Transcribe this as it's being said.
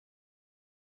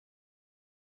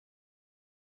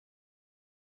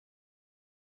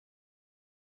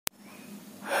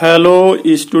Hello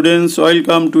students,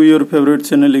 welcome to your favorite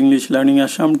channel English Learning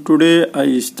Assam. Today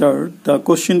I start the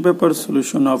question paper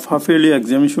solution of half yearly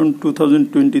examination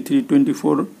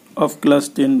 2023-24 of class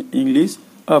 10 English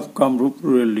of Kamrup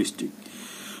Rural District.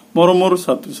 Moromor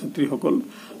Satru Satri Hokol,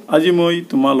 আজি মই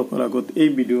তোমালোকৰ আগত এই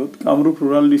ভিডিঅ'ত Kamrup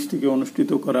rural ডিস্ট্ৰিক্টে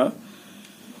অনুষ্ঠিত কৰা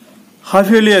half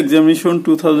yearly examination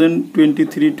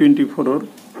 2023-24 ৰ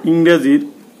ইংৰাজীৰ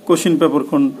কোশ্চেন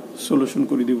পেপাৰখন সলিউশন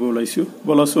কৰি দিব ওলাইছো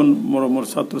বলাচোন মৰমৰ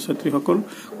ছাত্ৰ ছাত্ৰীসকল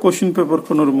কোশ্চেন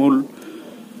পেপাৰখনৰ মূল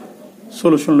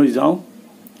সলিউশন লৈ যাও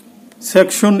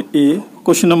section A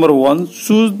question number 1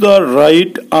 choose the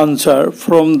right answer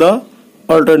from the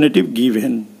alternative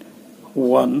given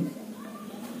 1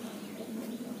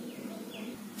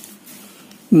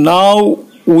 Now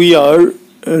we are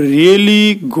really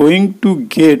going to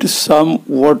get some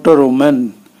water woman.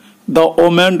 The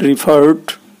woman referred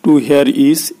to here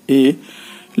is A.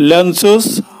 Lance's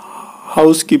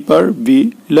housekeeper, B.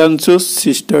 Lance's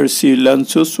sister, C.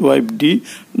 Lance's wife, D.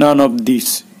 None of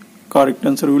these. Correct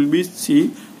answer will be C.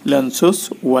 Lance's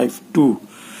wife, 2.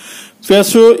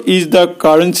 Peso is the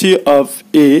currency of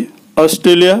A.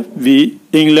 Australia, B.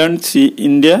 England, C.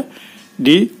 India, D.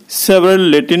 Several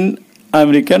Latin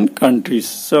American countries.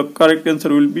 So correct answer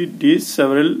will be D.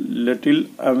 Several Latin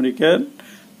American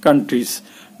countries.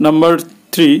 Number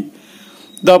 3.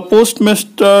 The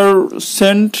postmaster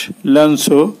sent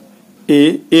Lanzo A.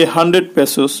 100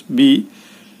 pesos, B.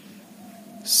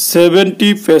 70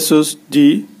 pesos,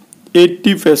 D.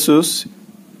 80 pesos,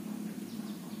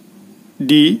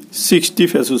 D. 60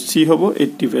 pesos. C hobo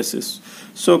 80 pesos.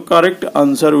 So correct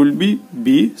answer will be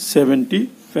B. 70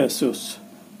 pesos.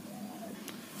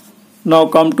 Now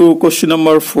come to question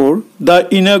number 4. The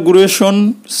inauguration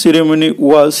ceremony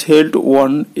was held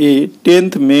on A.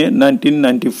 10th May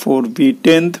 1994, B.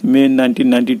 10th May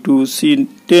 1992, C.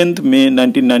 10th May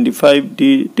 1995,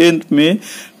 D. 10th May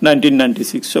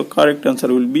 1996. So correct answer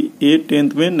will be A.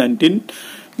 10th May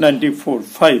 1994.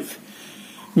 5.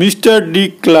 Mr. D.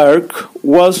 Clark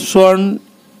was sworn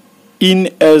in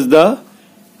as the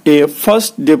A.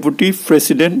 First Deputy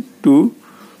President, to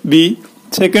B.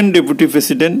 Second Deputy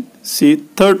President, C.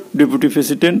 Third Deputy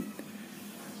President,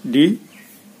 D.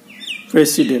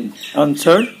 President.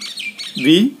 Answer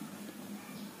B.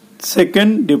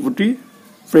 Second Deputy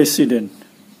President.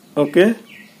 Okay.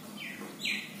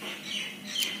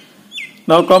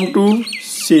 Now come to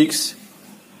 6.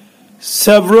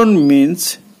 Chevron means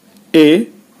A.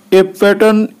 A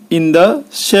pattern in the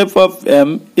shape of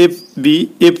M. If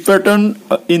B. A pattern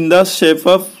in the shape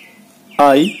of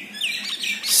I.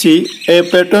 C. A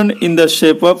pattern in the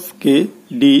shape of K.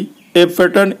 D. A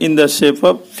pattern in the shape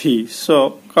of V.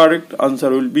 So correct answer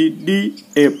will be D.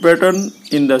 A pattern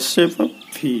in the shape of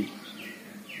V.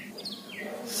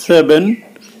 7.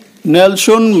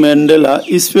 Nelson Mandela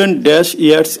spent dash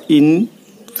years in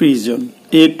prison.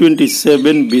 A.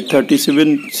 27, B.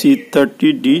 37, C.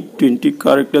 30, D. 20.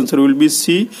 Correct answer will be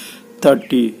C.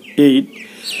 38.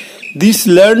 This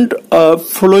land of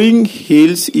flowing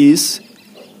hills is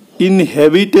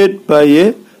inhabited by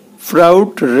a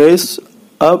proud race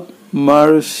of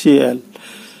martial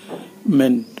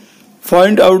men.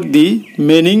 Find out the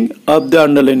meaning of the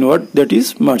underlined word, that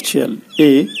is martial.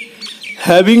 A.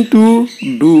 Having to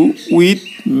do with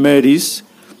marriage.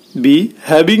 B.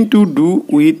 Having to do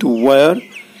with war.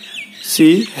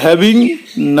 C. Having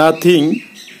nothing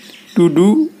to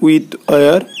do with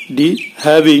war. D.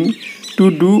 Having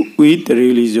to do with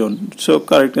religion. So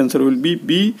correct answer will be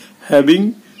B.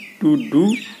 Having to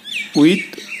do with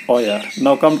oil.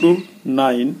 Now come to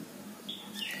 9.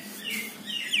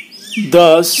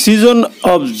 The season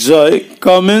of joy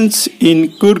commences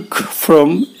in Kurk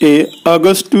from A.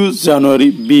 August to January,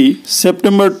 B.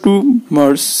 September to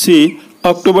March, C.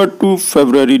 October to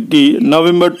February, D.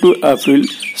 November to April.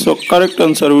 So correct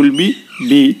answer will be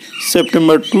B.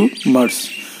 September to March.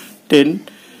 10.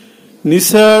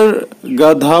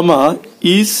 Nisargadhama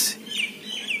is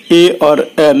A or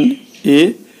N.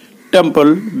 A.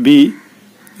 Temple, B.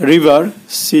 River,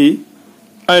 C.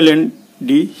 Island,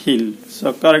 D. Hill.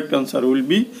 So correct answer will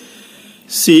be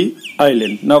C.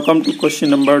 Island. Now come to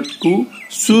question number 2.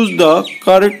 Choose the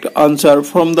correct answer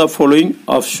from the following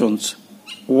options.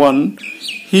 1.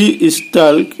 He is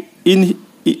talk in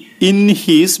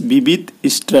his vivid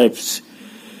stripes.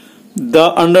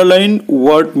 The underlined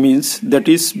word means, that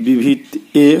is vivid.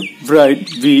 A. Bright,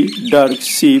 B. Dark,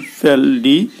 C. Pale,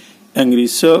 D. Angry.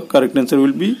 So correct answer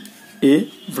will be A.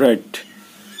 Bright.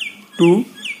 2.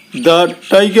 The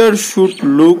tiger should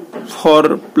look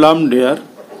for plum deer.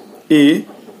 A.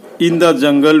 In the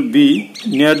jungle. B.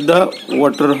 Near the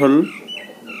water hole.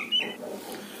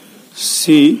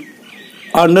 C.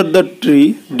 under the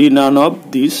tree. D. None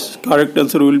of these. Correct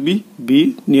answer will be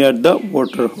B. Near the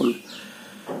water hole.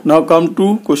 Now come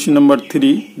to question number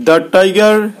 3. The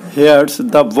tiger hears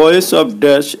the voice of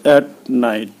dash at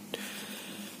night.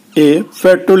 A.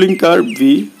 Patrolling car.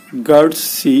 B. Guards.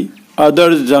 C.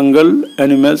 Other jungle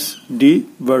animals. D.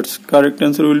 Birds. Correct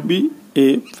answer will be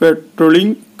A.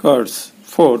 Patrolling cars.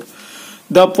 4.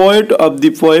 The poet of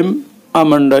the poem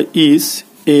Amanda is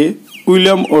A.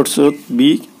 William Wordsworth.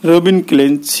 B. Robin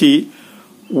Klein. C.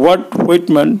 Walt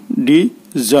Whitman. D.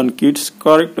 John Keats.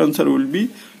 Correct answer will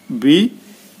be B.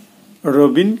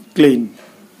 Robin Klein.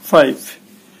 5.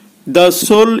 The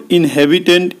sole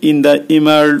inhabitant in the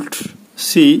Emerald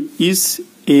Sea is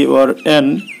A or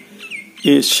N.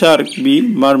 A. Shark. B.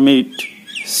 Mermaid.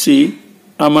 C.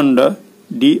 Amanda.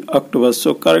 D. Octopus.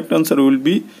 So correct answer will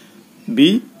be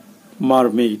B.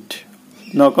 Mermaid.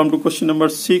 Now come to question number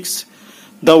 6.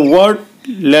 The word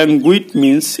languid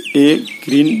means A.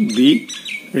 Green. B.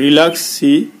 Relax.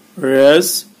 C.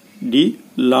 Raise. D.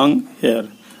 Long hair.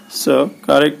 So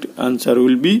correct answer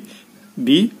will be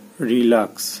B.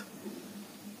 Relax.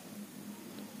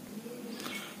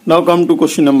 Now come to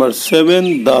question number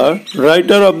 7. The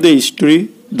writer of the history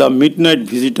The Midnight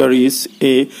Visitor is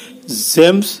A.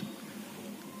 James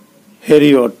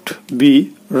Herriot.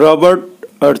 B. Robert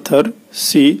Arthur.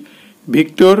 C.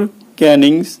 Victor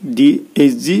Canning. D.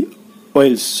 H.G.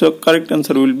 Wells. So correct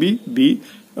answer will be B.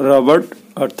 Robert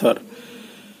Arthur.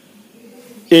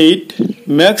 8.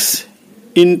 Max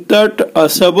entered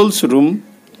Assable's room.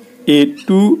 A.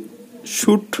 To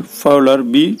shoot Fowler.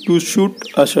 B. To shoot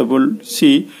Assable.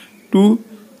 C. To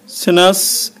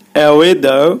snatch away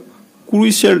the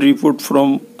crucial report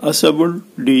from Assable.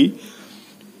 D.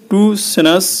 To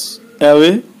snatch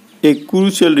away a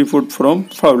crucial report from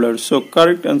Fowler. So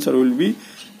correct answer will be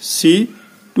C.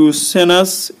 To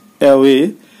snatch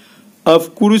away a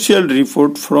crucial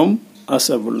report from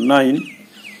Assable. 9.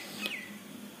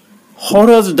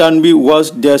 Horace Danby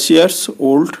was dash years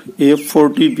old. A.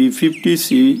 40. B. 50.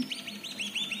 C.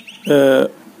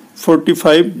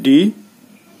 45. D.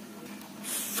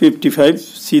 55.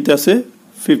 C. That's a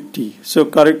 50. So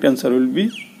correct answer will be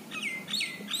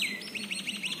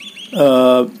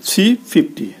C.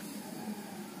 50.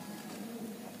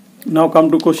 Now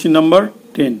come to question number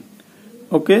 10.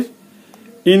 Okay.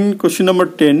 In question number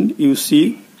 10, you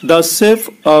see the safe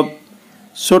of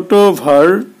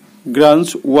Sotovar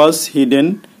Grange was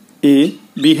hidden. A.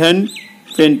 Behind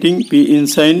painting. B.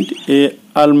 Inside a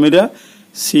almirah.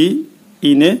 C.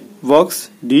 In a box.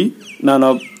 D. None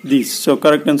of these. So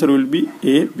correct answer will be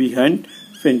A. Behind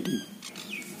painting.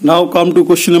 Now come to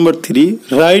question number 3.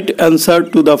 Right answer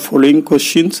to the following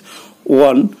questions.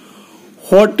 1.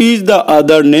 What is the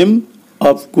other name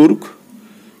of Kurk?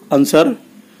 Answer.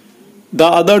 The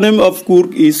other name of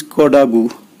Kurk is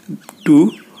Kodagu.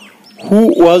 2.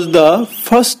 Who was the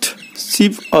first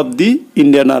chief of the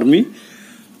Indian Army?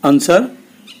 Answer.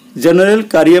 General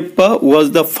Cariappa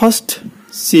was the first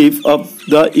chief of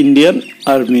the Indian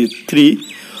Army. 3.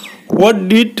 What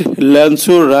did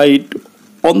Lanso write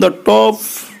on the top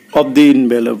of the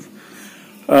envelope?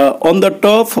 On the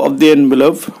top of the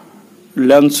envelope,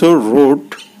 Lanso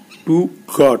wrote to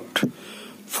God.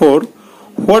 4.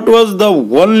 What was the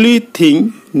only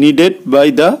thing needed by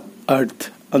the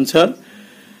earth? Answer.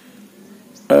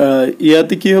 The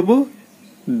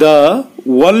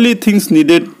only things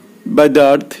needed by the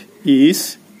earth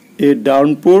is a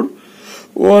downpour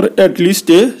or at least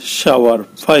a shower.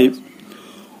 5.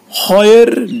 Where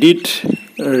did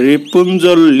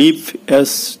Rapunzel live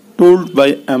as told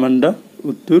by Amanda?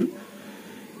 Uttur.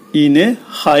 In a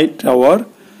high tower.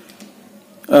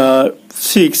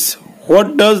 6.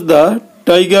 What does the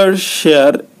tiger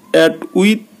stare at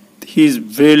with his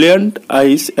brilliant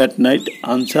eyes at night?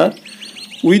 Answer.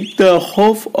 With the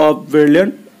hope of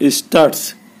brilliant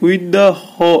stars. With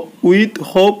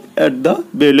hope at the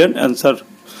brilliant answer.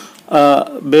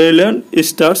 Brilliant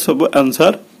stars of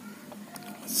answer.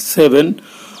 7.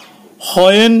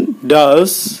 Where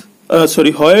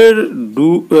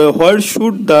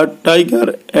should the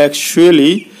tiger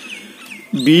actually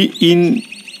be, in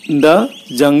the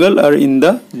jungle or in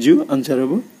the zoo?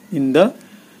 Answer. In the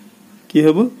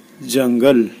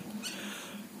jungle.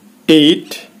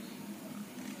 8.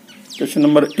 Question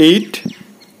number 8.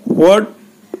 What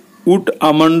would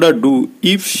Amanda do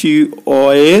if she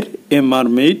were a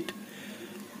mermaid?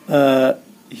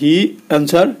 He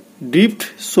answer. Drift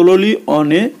slowly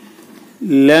on a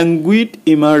languid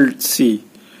emerald sea.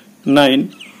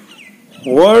 9.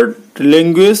 What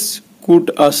language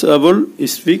could Assable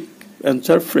speak?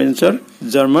 Answer. French or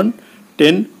German.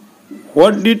 10.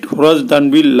 What did Horace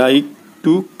Danby like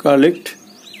to collect?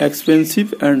 expensive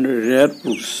and rare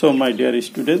fruits. So my dear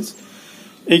students,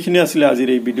 এইখিনি আসলে আজিৰ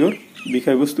এই ভিডিওৰ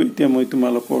বিষয়বস্তু এতিয়া মই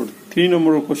তোমালোকৰ 3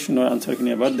 নম্বৰৰ কোৱেশ্চনৰ আনসাৰখিনি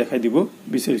এবাৰ দেখাই দিব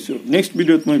বিচাৰিছো নেক্সট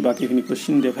ভিডিওত মই বাকিখিনি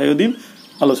কোৱেশ্চন দেখাইও দিম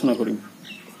আলোচনা কৰিম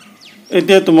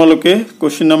এতিয়া তোমালোকে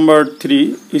কোৱেশ্চন নম্বৰ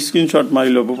 3 স্ক্ৰিনশ্বট মাৰি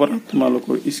ল'ব পাৰা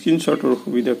তোমালোকৰ স্ক্ৰিনশ্বটৰ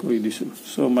সুবিধা কৰি দিছো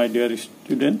so my dear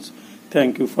students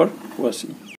thank you for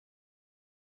watching